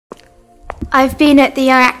I've been at the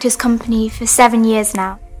Young Actors Company for 7 years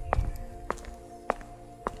now.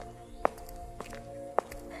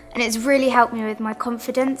 And it's really helped me with my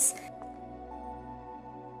confidence.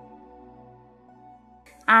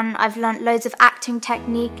 And I've learnt loads of acting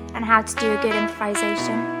technique and how to do a good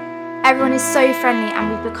improvisation. Everyone is so friendly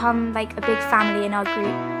and we've become like a big family in our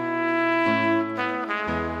group.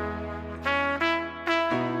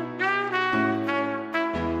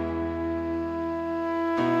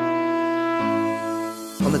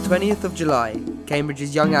 On the 20th of July,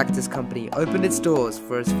 Cambridge's Young Actors Company opened its doors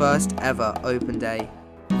for its first ever Open Day.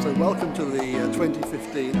 So welcome to the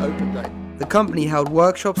 2015 Open Day. The company held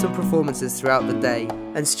workshops and performances throughout the day,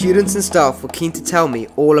 and students and staff were keen to tell me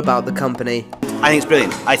all about the company. I think it's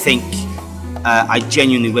brilliant. I think I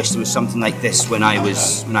genuinely wish there was something like this when I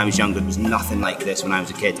was younger. There was nothing like this when I was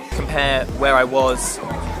a kid. Compare where I was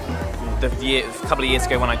a couple of years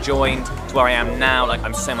ago when I joined to where I am now. Like,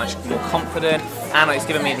 I'm so much more confident, and it's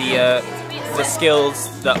given me the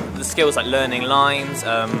skills like learning lines,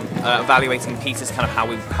 evaluating pieces, kind of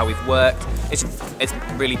how we've worked. It's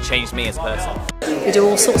really changed me as a person. We do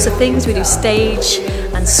all sorts of things. We do stage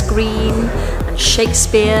and screen and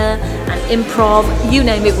Shakespeare and improv. You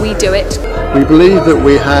name it, we do it. We believe that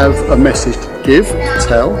we have a message to give, to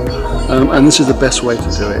tell, and this is the best way to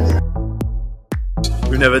do it.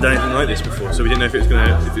 We've never done anything like this before, so we didn't know if it was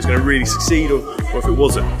going to really succeed or if it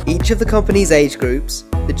wasn't. Each of the company's age groups,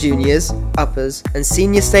 the juniors, uppers and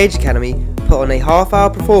senior stage academy, put on a half-hour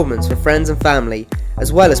performance for friends and family,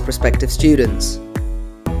 as well as prospective students.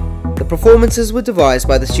 The performances were devised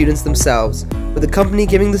by the students themselves, with the company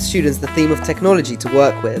giving the students the theme of technology to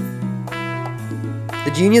work with.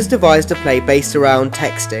 The juniors devised a play based around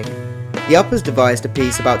texting. The uppers devised a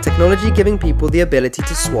piece about technology giving people the ability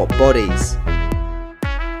to swap bodies.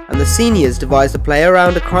 And the seniors devised a play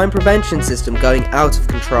around a crime prevention system going out of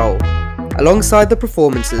control. Alongside the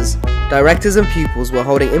performances, directors and pupils were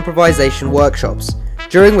holding improvisation workshops,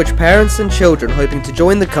 during which parents and children hoping to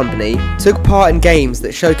join the company took part in games that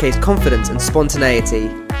showcased confidence and spontaneity.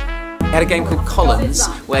 We had a game called Columns,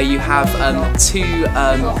 where you have two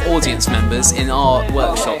audience members in our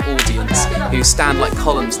workshop audience who stand like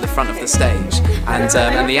columns at the front of the stage, and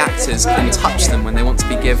the actors can touch them when they want to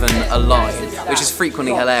be given a line, which is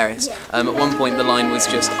frequently hilarious. At one point the line was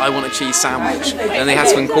just, "I want a cheese sandwich," and they had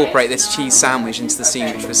to incorporate this cheese sandwich into the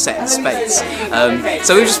scene, which was set in space.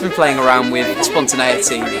 So we've just been playing around with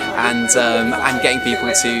spontaneity and getting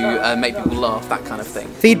people to make people laugh, that kind of thing.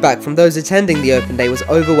 Feedback from those attending the Open Day was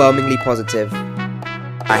overwhelmingly positive.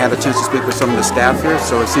 I had a chance to speak with some of the staff here,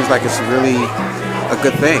 so it seems like it's really a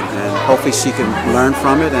good thing, and hopefully she can learn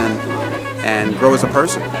from it and grow as a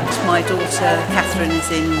person. My daughter Catherine is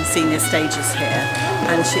in senior stages here,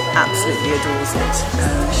 and she absolutely adores it.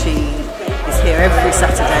 She is here every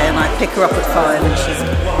Saturday, and I pick her up at 5 and she's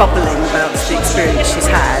bubbling about the experience she's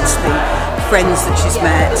had, the friends that she's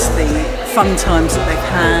met, the fun times that they've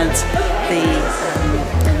had, the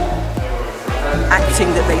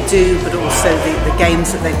acting that they do, but also the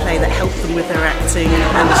games that they play that help them with their acting,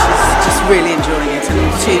 and she's just really enjoying it, and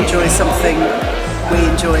if she enjoys something, we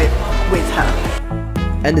enjoy it with her.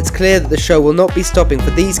 And it's clear that the show will not be stopping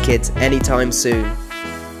for these kids anytime soon.